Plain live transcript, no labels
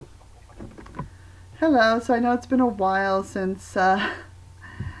Hello, so I know it's been a while since I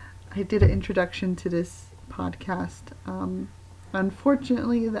did an introduction to this podcast.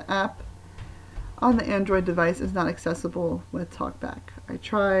 Unfortunately, the app on the Android device is not accessible with TalkBack. I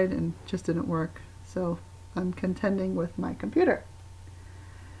tried and just didn't work, so I'm contending with my computer.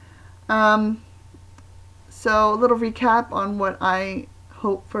 So a little recap on what I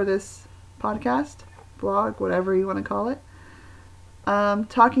hope for this podcast, blog, whatever you want to call it.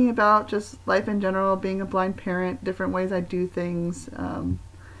 Talking about just life in general, being a blind parent, different ways I do things,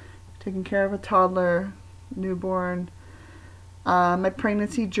 taking care of a toddler, newborn, my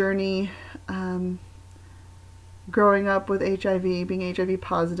pregnancy journey, growing up with HIV, being HIV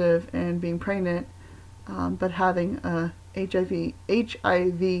positive and being pregnant, but having a HIV-free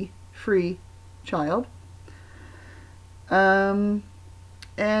child. And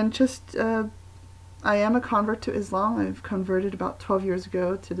just I am a convert to Islam. I've converted about 12 years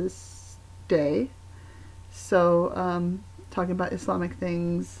ago to this day. So, talking about Islamic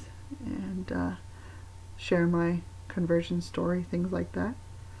things and share my conversion story, things like that.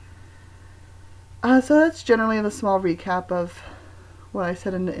 So that's generally the small recap of what I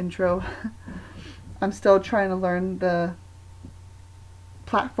said in the intro. I'm still trying to learn the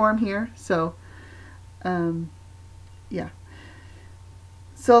platform here, so yeah.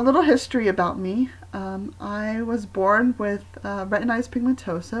 So a little history about me. I was born with retinitis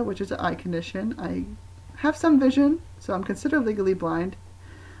pigmentosa, which is an eye condition. I have some vision, so I'm considered legally blind.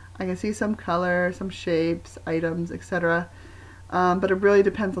 I can see some color, some shapes, items, etc. But it really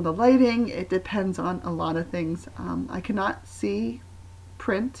depends on the lighting. It depends on a lot of things. I cannot see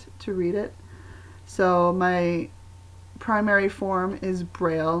print to read it. So my primary form is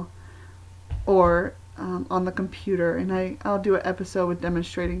Braille or on the computer, and I'll do an episode with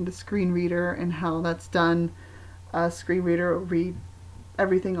demonstrating the screen reader and how that's done. A screen reader will read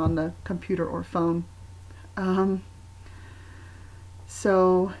everything on the computer or phone.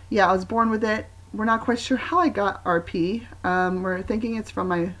 So yeah, I was born with it. We're not quite sure how I got RP. We're thinking it's from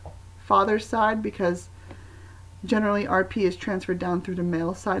my father's side because generally RP is transferred down through the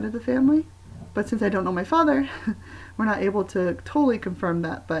male side of the family. But since I don't know my father, we're not able to totally confirm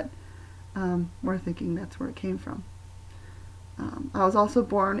that, but we're thinking that's where it came from. I was also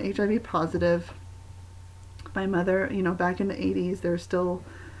born HIV positive. My mother, back in the 80s, they're still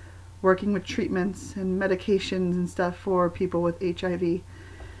working with treatments and medications and stuff for people with HIV.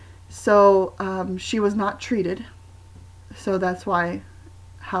 So she was not treated. So that's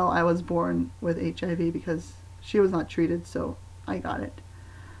how I was born with HIV, because she was not treated, so I got it.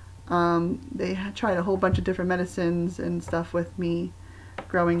 They had tried a whole bunch of different medicines and stuff with me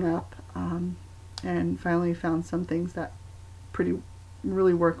growing up, and finally found some things that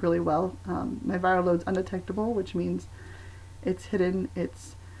really work really well. My viral load's undetectable, which means it's hidden,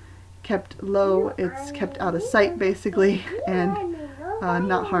 it's kept low, it's kept out of sight basically, and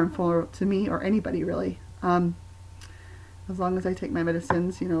not harmful to me or anybody really. As long as I take my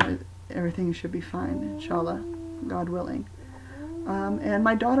medicines, everything should be fine, inshallah, God willing. And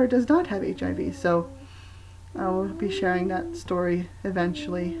my daughter does not have HIV, so I will be sharing that story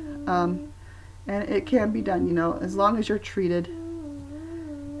eventually. And it can be done, as long as you're treated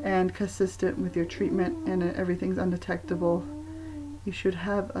and consistent with your treatment and everything's undetectable. You should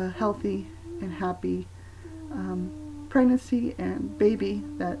have a healthy and happy pregnancy and baby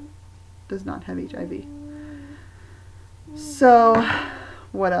that does not have HIV. So,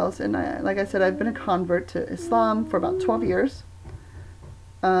 what else? And like I said, I've been a convert to Islam for about 12 years.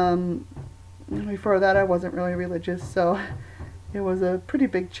 Before that, I wasn't really religious, so it was a pretty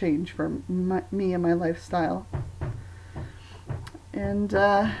big change for me and my lifestyle. And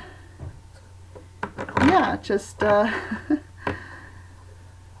yeah, just I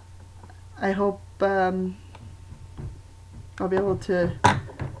hope I'll be able to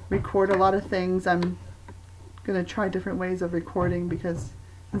record a lot of things. I'm going to try different ways of recording because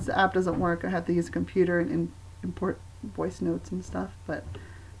since the app doesn't work, I have to use a computer and import voice notes and stuff, but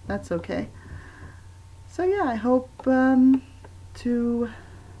that's okay. So yeah, I hope to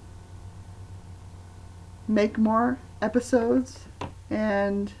make more episodes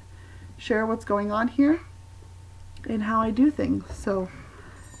and share what's going on here and how I do things. So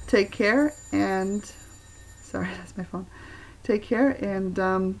take care, and sorry, that's my phone. Take care, and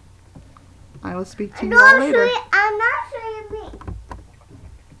I will speak to you all later. I'm not showing me.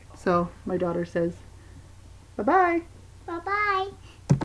 So my daughter says, bye-bye.